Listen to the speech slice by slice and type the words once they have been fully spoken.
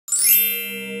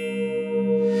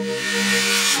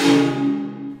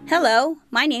Hello,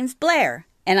 my name's Blair,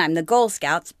 and I'm the Goal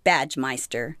Scouts Badge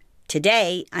Meister.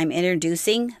 Today, I'm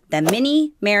introducing the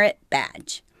Mini Merit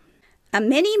Badge. A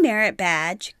Mini Merit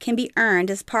Badge can be earned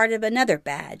as part of another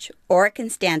badge, or it can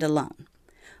stand alone.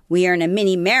 We earn a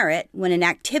mini merit when an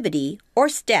activity or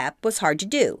step was hard to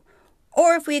do,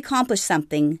 or if we accomplished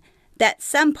something that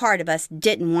some part of us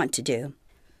didn't want to do.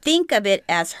 Think of it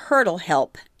as hurdle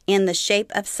help in the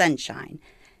shape of sunshine.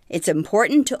 It's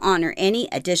important to honor any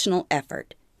additional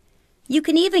effort. You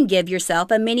can even give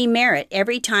yourself a mini merit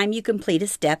every time you complete a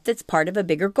step that's part of a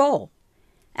bigger goal.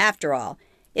 After all,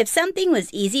 if something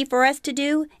was easy for us to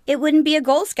do, it wouldn't be a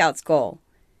Goal Scouts goal.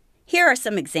 Here are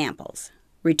some examples.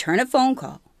 Return a phone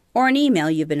call or an email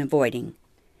you've been avoiding.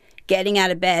 Getting out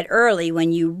of bed early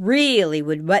when you really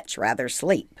would much rather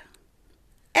sleep.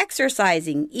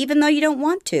 Exercising even though you don't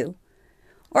want to.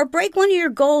 Or break one of your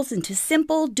goals into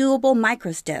simple, doable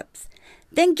micro steps.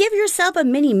 Then give yourself a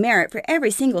mini merit for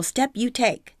every single step you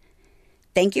take.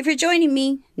 Thank you for joining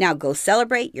me. Now go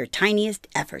celebrate your tiniest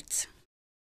efforts.